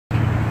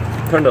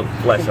turn the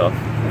flash off.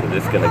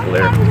 It's gonna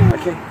glare.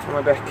 Okay, turn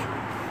my back.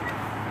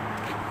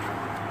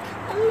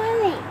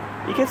 Mommy.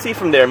 You can see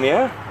from there,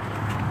 Mia.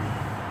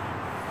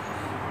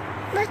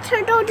 What's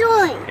turtle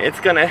doing? It's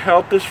gonna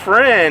help his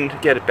friend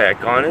get it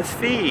back on his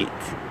feet.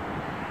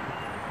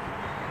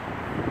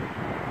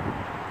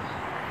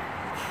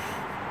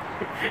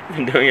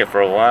 Been doing it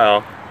for a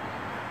while.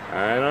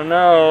 I don't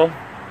know.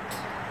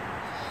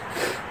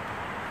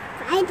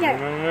 Fighter. I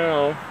don't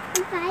know.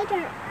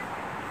 Fighter.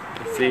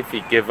 Let's see if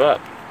he'd give up.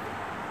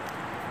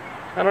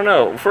 I don't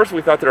know. First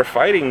we thought they were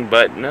fighting,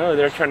 but no,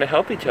 they're trying to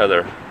help each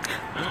other.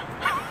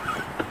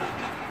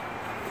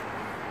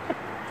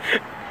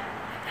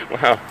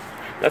 Wow,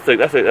 that's a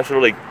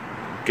really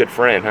good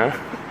friend, huh?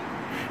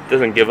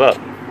 Doesn't give up.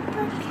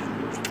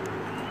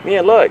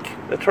 Mia, look,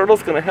 the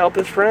turtle's gonna help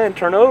his friend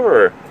turn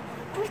over.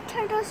 What's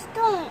turtle's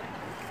doing?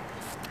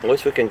 I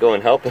wish we can go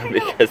and help him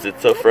because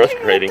it's so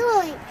frustrating.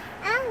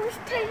 What's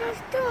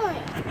turtle's doing?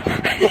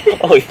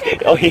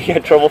 Oh, he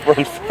got trouble for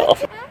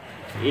himself.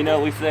 You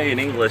know, we say in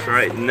English,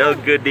 right? No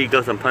good deed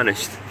goes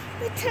unpunished.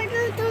 What's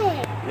turtle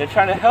doing? They're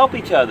trying to help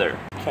each other.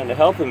 Trying to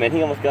help him, and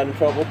he almost got in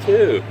trouble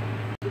too.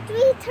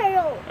 3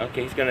 turtles.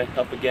 Okay, he's gonna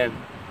help again.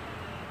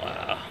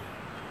 Wow.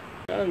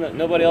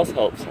 Nobody else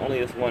helps, only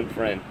this one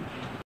friend.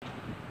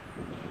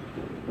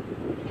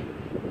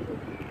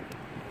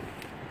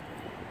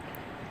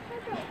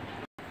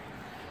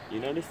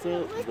 You notice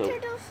the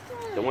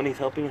one he's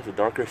helping is a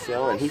darker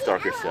shell, and he's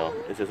darker shell.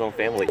 It's his own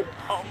family.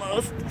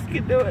 Almost.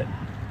 You can do it.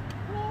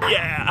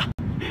 Yeah.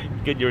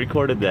 Good, you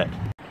recorded that.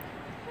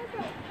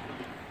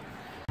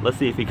 Let's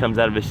see if he comes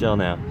out of his shell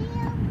now.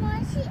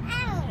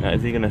 Now,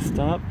 is he gonna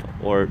stop,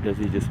 or does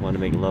he just want to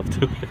make love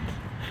to it?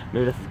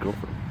 Maybe that's his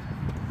girlfriend.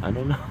 I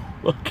don't know.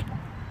 Look.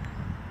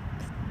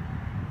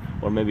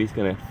 Or maybe he's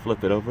gonna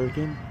flip it over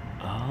again.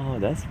 Oh,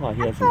 that's why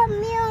he has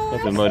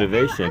a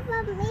motivation.